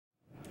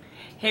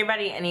Hey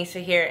everybody,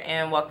 Anissa here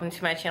and welcome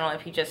to my channel.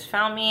 If you just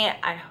found me,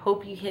 I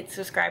hope you hit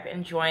subscribe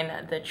and join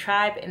the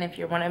tribe. And if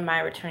you're one of my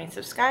returning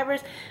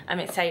subscribers,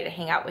 I'm excited to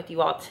hang out with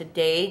you all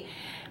today.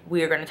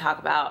 We are going to talk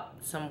about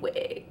some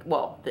wig.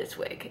 Well, this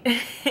wig.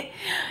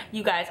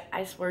 You guys,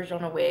 I splurged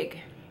on a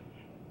wig.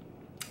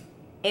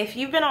 If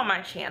you've been on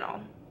my channel,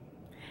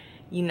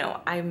 you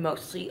know I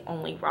mostly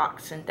only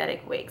rock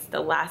synthetic wigs. The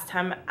last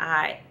time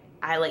I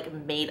like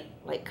made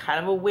like kind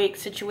of a wig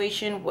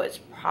situation was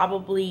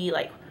probably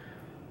like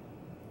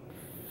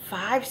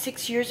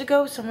 5-6 years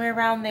ago, somewhere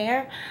around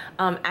there.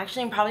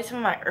 Actually in probably some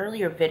of my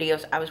earlier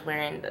videos I was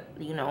wearing,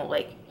 you know,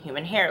 like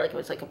human hair, like it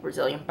was like a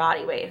Brazilian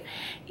body wave.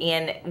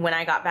 And when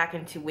I got back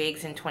into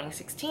wigs in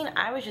 2016,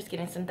 I was just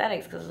getting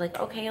synthetics because I was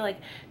like, okay, like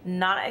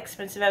not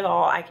expensive at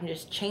all, I can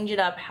just change it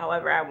up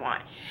however I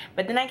want.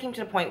 But then I came to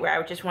the point where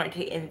I just wanted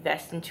to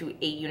invest into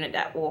a unit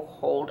that will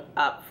hold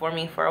up for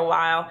me for a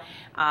while,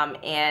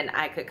 and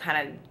I could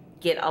kind of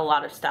get a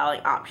lot of styling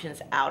options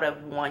out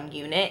of one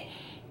unit.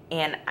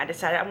 And I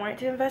decided I wanted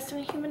to invest in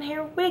a human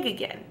hair wig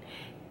again.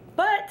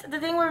 But the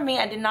thing with me,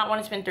 I did not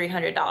want to spend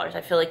 $300. I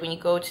feel like when you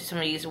go to some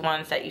of these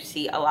ones that you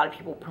see a lot of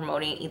people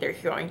promoting either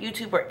here on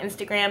YouTube or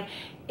Instagram,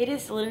 it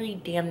is literally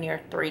damn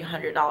near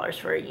 $300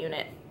 for a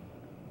unit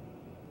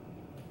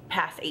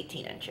past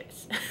 18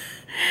 inches.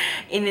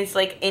 And it's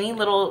like any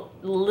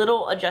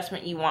little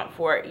adjustment you want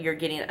for it, you're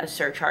getting a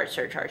surcharge.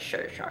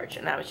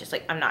 And I was just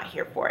like, I'm not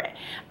here for it.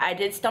 I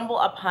did stumble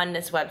upon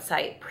this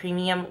website,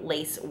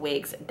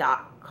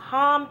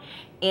 premiumlacewigs.com,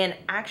 and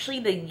actually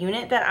the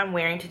unit that I'm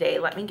wearing today,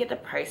 let me get the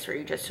price for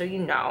you just so you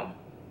know,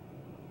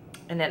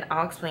 and then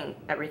I'll explain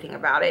everything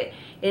about it.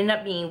 It ended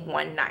up being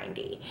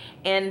 $190.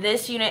 And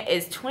this unit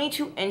is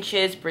 22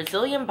 inches,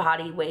 Brazilian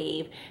body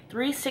wave,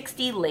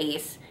 360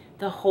 lace,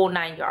 the whole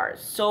 9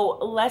 yards. So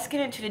let's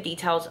get into the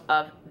details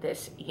of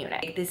this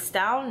unit. The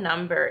style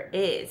number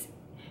is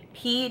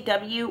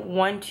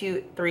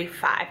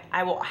PW1235.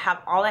 I will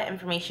have all that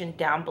information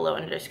down below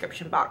in the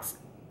description box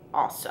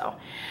also.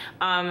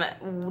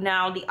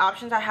 Now the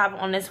options I have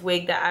on this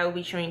wig that I will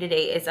be showing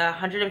today is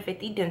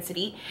 150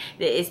 density.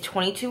 That is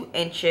 22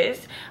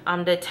 inches.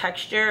 The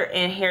texture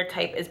and hair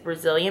type is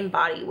Brazilian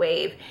body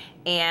wave,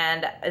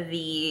 and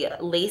the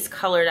lace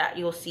color that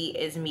you'll see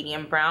is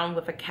medium brown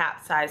with a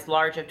cap size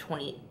large of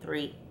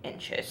 23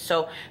 inches.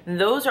 So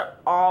those are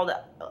all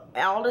the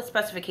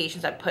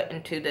specifications I put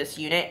into this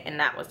unit, and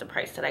that was the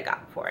price that I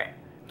got for it.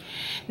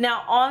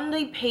 Now on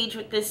the page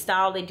with this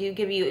style, they do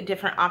give you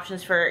different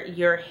options for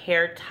your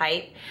hair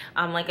type.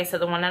 Like I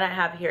said, the one that I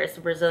have here is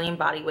the Brazilian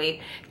body wave.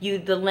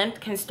 The length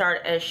can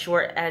start as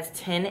short as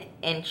 10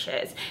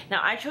 inches. Now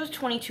I chose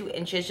 22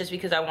 inches just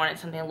because I wanted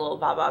something a little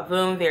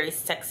va-va-voom, very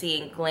sexy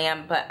and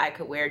glam, but I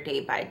could wear day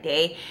by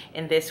day.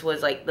 And this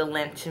was like the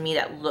length to me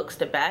that looks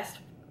the best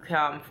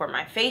for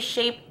my face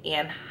shape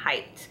and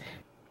height.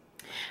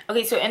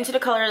 Okay, so into the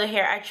color of the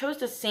hair, I chose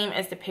the same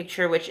as the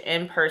picture, which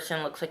in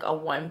person looks like a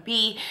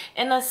 1B.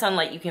 In the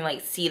sunlight, you can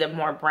like see the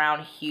more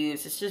brown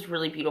hues. It's just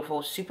really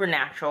beautiful, super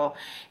natural,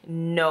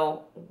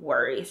 no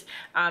worries.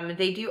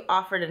 They do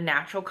offer the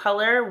natural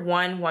color,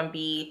 1,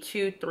 1B,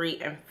 2,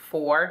 3, and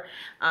 4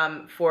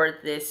 for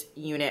this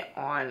unit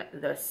on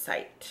the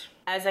site.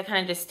 As I kind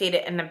of just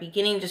stated in the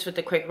beginning, just with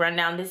a quick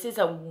rundown, this is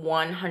a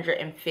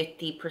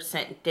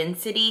 150%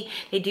 density.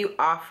 They do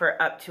offer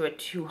up to a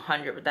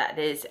 200, but that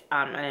is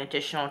an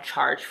additional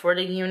charge for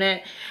the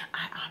unit.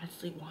 I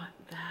honestly want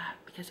that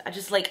because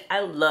I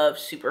love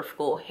super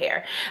full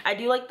hair. I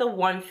do like the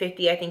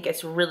 150. I think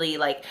it's really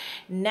like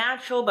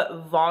natural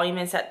but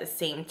voluminous at the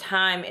same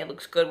time. It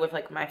looks good with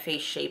like my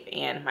face shape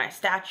and my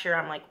stature.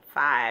 I'm like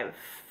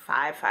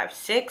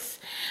 5'6".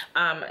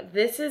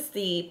 This is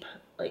the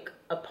like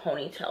a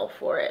ponytail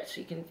for it, so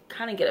you can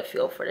kind of get a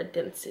feel for the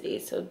density.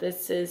 So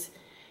this is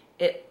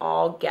it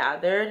all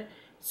gathered,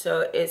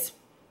 so it's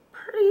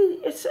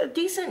a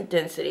decent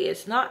density.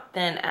 It's not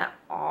thin at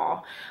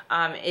all.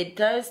 It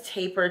does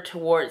taper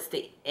towards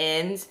the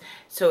ends,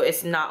 so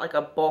it's not like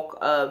a bulk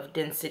of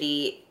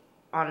density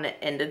on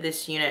the end of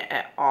this unit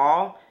at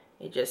all.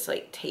 It just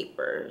like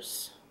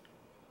tapers.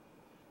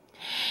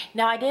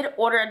 Now I did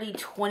order the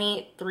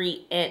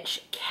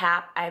 23-inch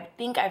cap. I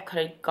think I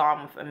could have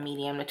gone with a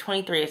medium. The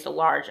 23 is the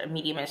large, a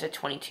medium is a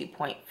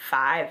 22.5,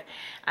 I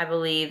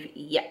believe,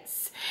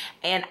 yes.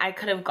 And I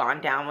could have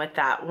gone down with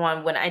that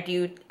one. When I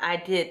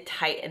did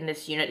tighten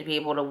this unit to be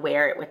able to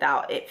wear it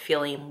without it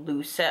feeling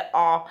loose at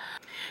all.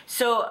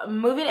 So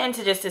moving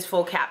into just this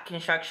full cap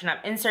construction,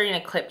 I'm inserting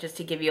a clip just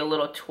to give you a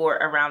little tour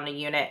around the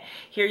unit.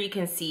 Here you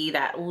can see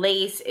that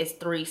lace is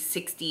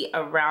 360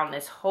 around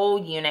this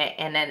whole unit,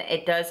 and then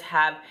it does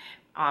have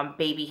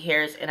baby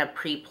hairs and a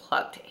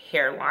pre-plucked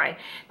hairline.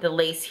 The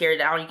lace here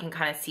down, you can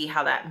kind of see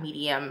how that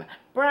medium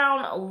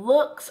brown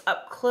looks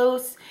up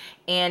close,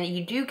 and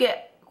you do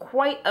get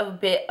quite a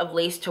bit of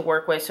lace to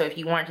work with, so if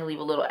you wanted to leave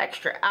a little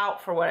extra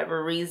out for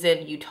whatever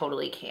reason, you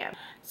totally can.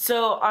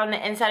 So on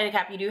the inside of the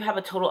cap, you do have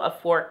a total of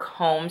 4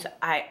 combs.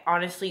 I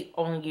honestly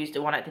only used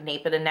the one at the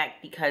nape of the neck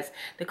because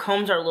the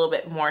combs are a little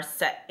bit more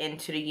set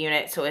into the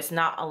unit, so it's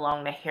not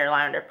along the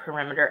hairline or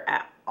perimeter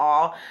at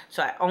all.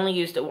 So I only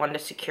used the one to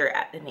secure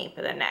at the nape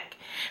of the neck.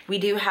 We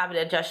do have an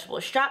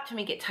adjustable strap to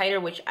make it tighter,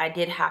 which I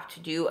did have to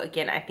do.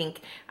 Again, I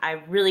think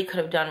I really could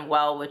have done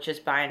well with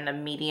just buying the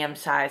medium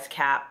size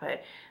cap,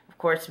 but of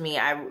course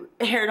I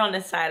erred on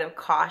the side of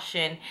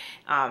caution.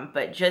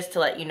 But just to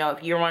let you know,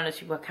 if you're one of those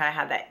people who kind of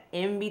have that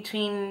in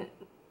between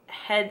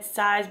head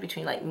size,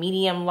 between like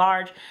medium,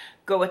 large,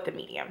 go with the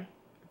medium.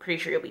 I'm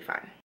pretty sure you'll be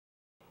fine.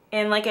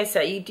 And like I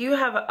said, you do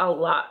have a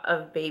lot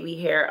of baby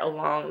hair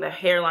along the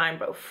hairline,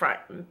 both front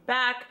and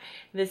back.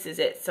 This is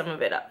it, some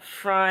of it up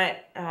front.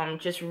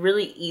 Just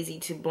really easy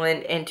to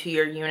blend into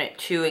your unit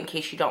too, in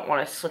case you don't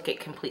want to slick it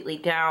completely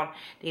down.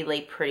 They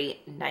lay pretty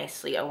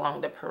nicely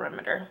along the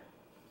perimeter.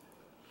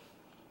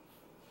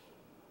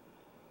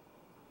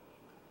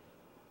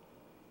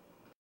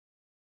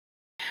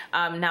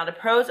 Now the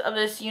pros of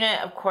this unit,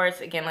 of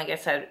course, again, like I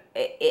said,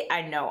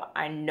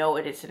 I know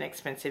it is an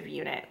expensive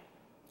unit.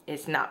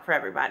 It's not for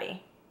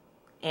everybody.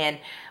 And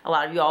a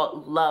lot of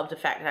y'all love the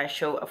fact that I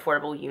show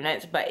affordable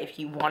units, but if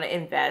you want to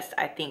invest,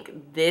 I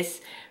think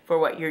this, for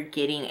what you're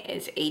getting,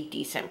 is a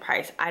decent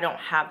price. I don't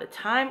have the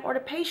time or the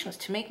patience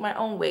to make my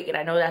own wig, and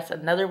I know that's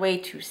another way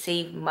to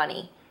save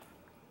money.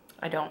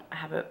 I don't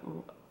have a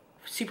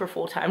super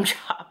full-time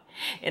job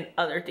and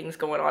other things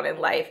going on in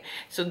life,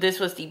 so this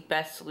was the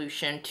best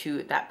solution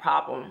to that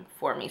problem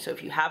for me. So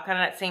if you have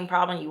kind of that same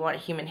problem, you want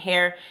human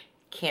hair,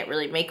 can't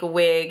really make a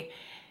wig,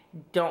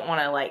 don't want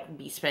to like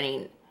be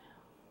spending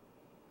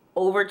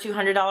over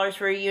 $200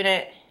 for a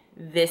unit,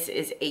 this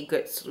is a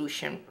good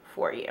solution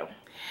for you.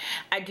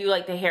 I do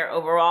like the hair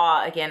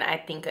overall. Again, I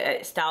think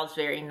it styles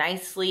very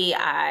nicely.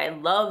 I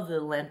love the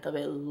length of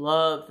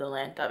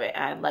it,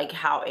 I like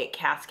how it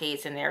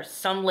cascades, and there's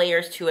some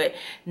layers to it,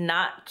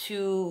 not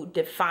too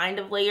defined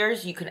of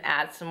layers. You can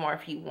add some more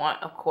if you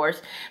want, of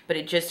course, but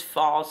it just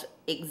falls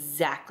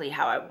exactly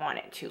how I want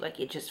it to.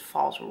 Like, it just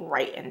falls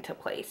right into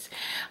place.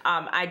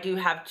 I do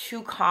have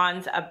 2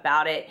 cons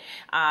about it.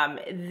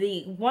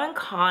 The one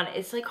con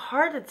is like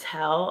hard to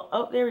tell.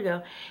 Oh, there we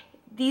go.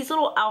 These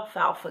little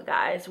alfalfa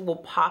guys will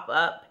pop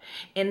up,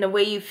 and the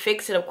way you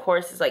fix it, of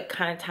course, is like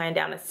kind of tying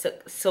down a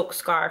silk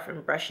scarf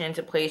and brushing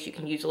into place. You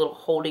can use a little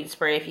holding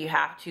spray if you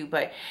have to,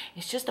 but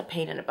it's just a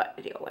pain in the butt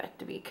to deal with,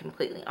 to be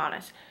completely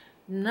honest.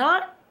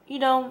 Not, you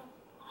know,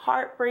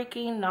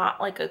 heartbreaking,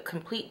 not like a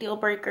complete deal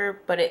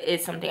breaker, but it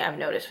is something I've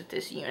noticed with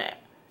this unit.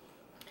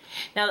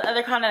 Now the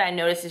other con that I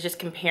noticed is just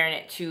comparing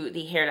it to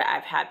the hair that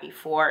I've had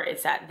before,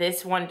 is that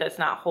this one does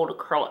not hold a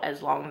curl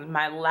as long as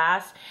my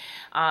last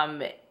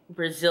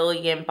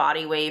Brazilian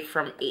body wave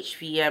from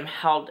HVM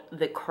held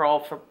the curl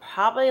for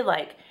probably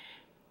like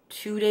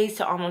 2 days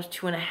to almost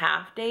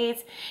 2.5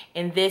 days,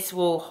 and this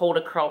will hold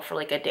a curl for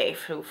like a day,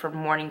 from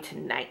morning to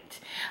night.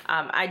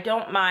 I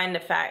don't mind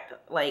the fact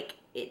like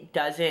it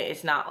doesn't,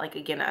 it's not like,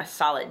 again, a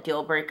solid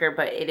deal breaker,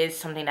 but it is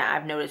something that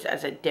I've noticed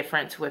as a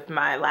difference with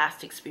my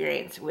last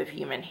experience with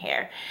human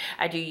hair.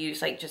 I do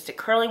use like just a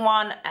curling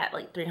wand at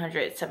like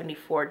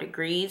 374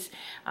 degrees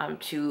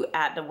to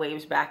add the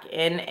waves back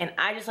in, and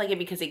I just like it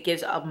because it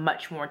gives a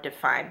much more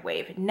defined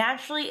wave.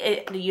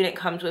 Naturally, the unit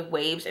comes with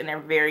waves and they're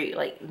very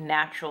like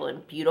natural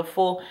and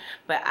beautiful,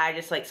 but I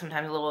just like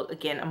sometimes a little,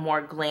 again, a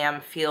more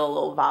glam feel, a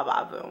little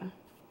va-va-voom.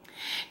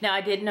 Now I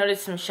did notice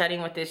some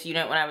shedding with this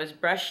unit when I was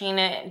brushing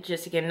it.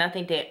 Just again,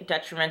 nothing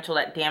detrimental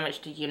that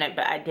damaged the unit,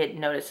 but I did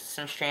notice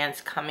some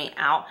strands coming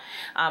out.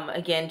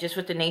 Again, just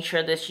with the nature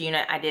of this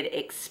unit, I did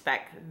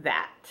expect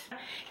that.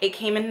 It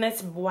came in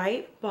this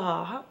white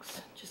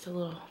box, just a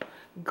little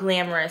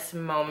glamorous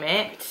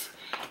moment.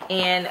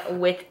 And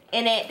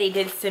within it, they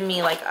did send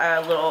me like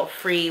a little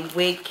free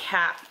wig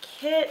cap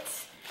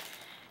kit.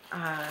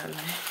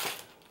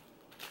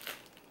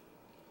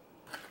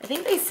 I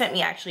think they sent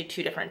me actually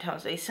 2 different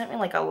tones. They sent me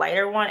like a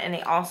lighter one, and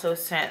they also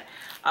sent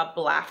a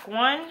black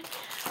one.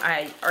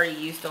 I already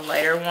used the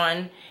lighter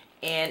one,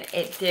 and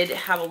it did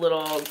have a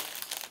little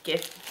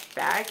gift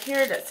bag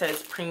here that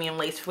says premium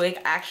lace wig.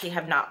 I actually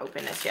have not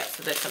opened this yet,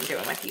 so this I'm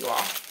doing with you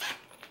all.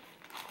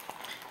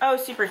 Oh,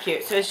 super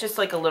cute. So it's just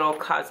like a little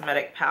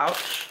cosmetic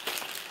pouch.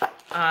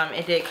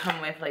 It did come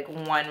with like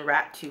 1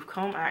 rat tooth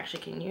comb. I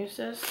actually can use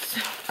this.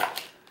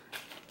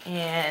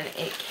 And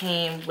it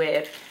came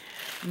with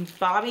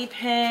bobby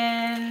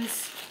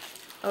pins.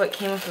 Oh, it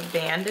came with a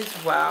band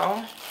as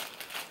well.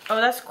 Oh,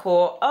 that's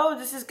cool. Oh,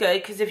 this is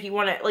good because if you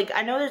want to, like,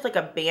 I know there's like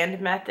a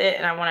band method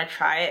and I want to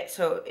try it,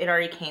 so it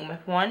already came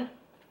with one.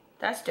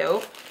 That's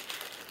dope.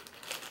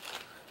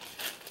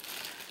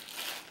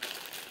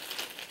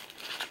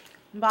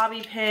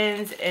 Bobby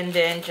pins, and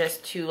then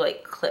just 2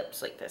 like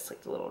clips like this,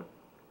 like the little,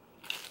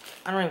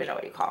 I don't even know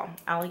what you call them,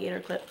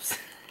 alligator clips.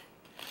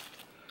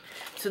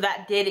 So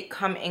that did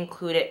come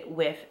included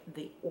with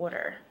the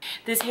order.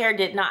 This hair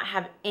did not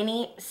have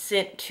any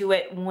scent to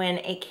it when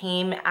it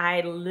came. I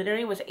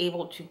literally was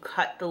able to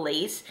cut the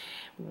lace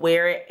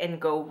wear it and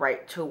go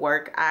right to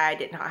work. I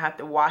did not have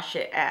to wash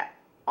it at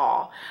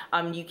all.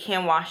 You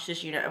can wash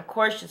this unit, of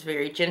course, just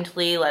very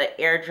gently, let it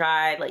air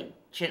dry, like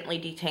gently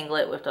detangle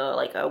it with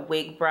a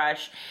wig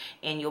brush,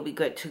 and you'll be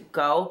good to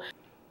go.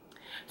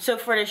 So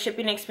for the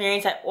shipping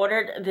experience, I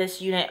ordered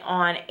this unit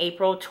on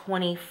April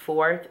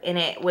 24th and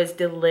it was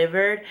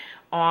delivered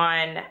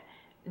on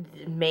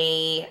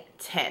May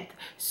 10th.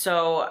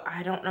 So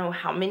I don't know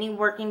how many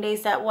working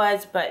days that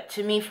was, but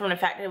to me, from the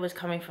fact that it was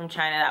coming from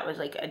China, that was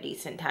like a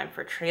decent time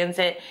for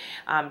transit.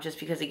 Just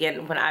because,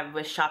 again, when I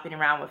was shopping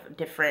around with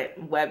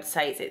different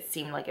websites, it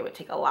seemed like it would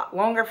take a lot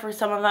longer for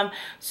some of them.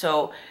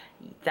 So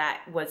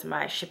that was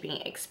my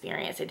shipping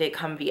experience. It did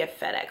come via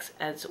FedEx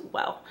as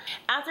well.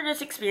 After this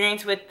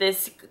experience with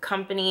this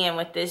company and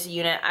with this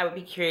unit, I would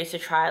be curious to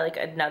try like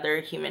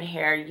another human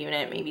hair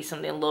unit, maybe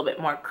something a little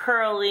bit more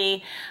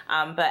curly.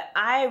 But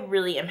I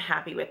really am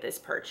happy with this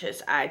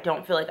purchase. I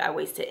don't feel like I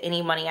wasted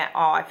any money at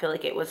all. I feel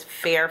like it was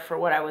fair for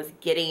what I was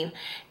getting,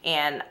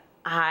 and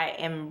I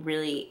am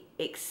really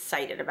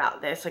excited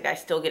about this. Like, I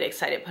still get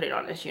excited putting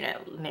on this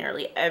unit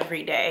nearly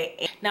every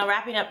day. Now,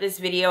 wrapping up this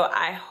video,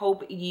 I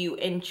hope you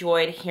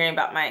enjoyed hearing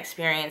about my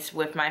experience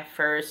with my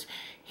first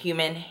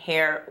human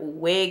hair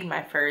wig,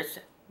 my first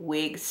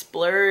wig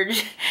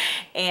splurge,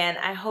 and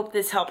I hope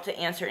this helped to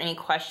answer any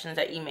questions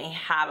that you may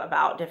have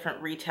about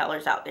different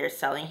retailers out there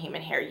selling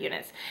human hair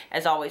units.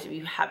 As always, if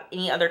you have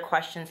any other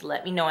questions,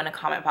 let me know in the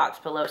comment box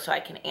below so I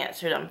can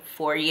answer them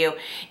for you.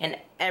 And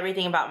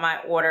everything about my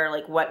order,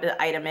 like what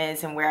the item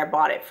is and where I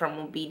bought it from,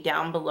 will be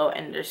down below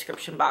in the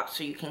description box,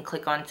 so you can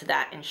click onto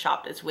that and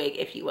shop this wig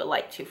if you would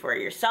like to for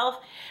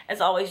yourself.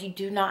 As always, you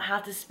do not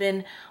have to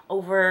spend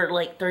over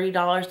like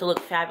 $30 to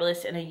look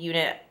fabulous in a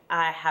unit.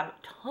 I have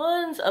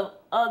tons of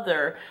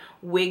other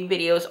wig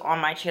videos on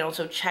my channel,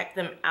 so check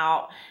them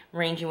out,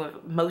 ranging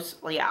with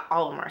mostly,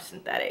 all of them are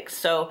synthetics.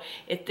 So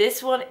if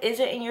this one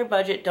isn't in your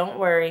budget, don't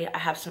worry, I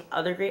have some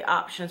other great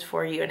options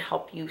for you and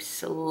help you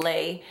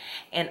slay.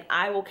 And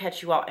I will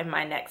catch you all in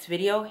my next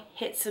video.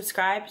 Hit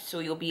subscribe so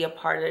you'll be a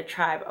part of the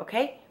tribe,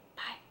 okay?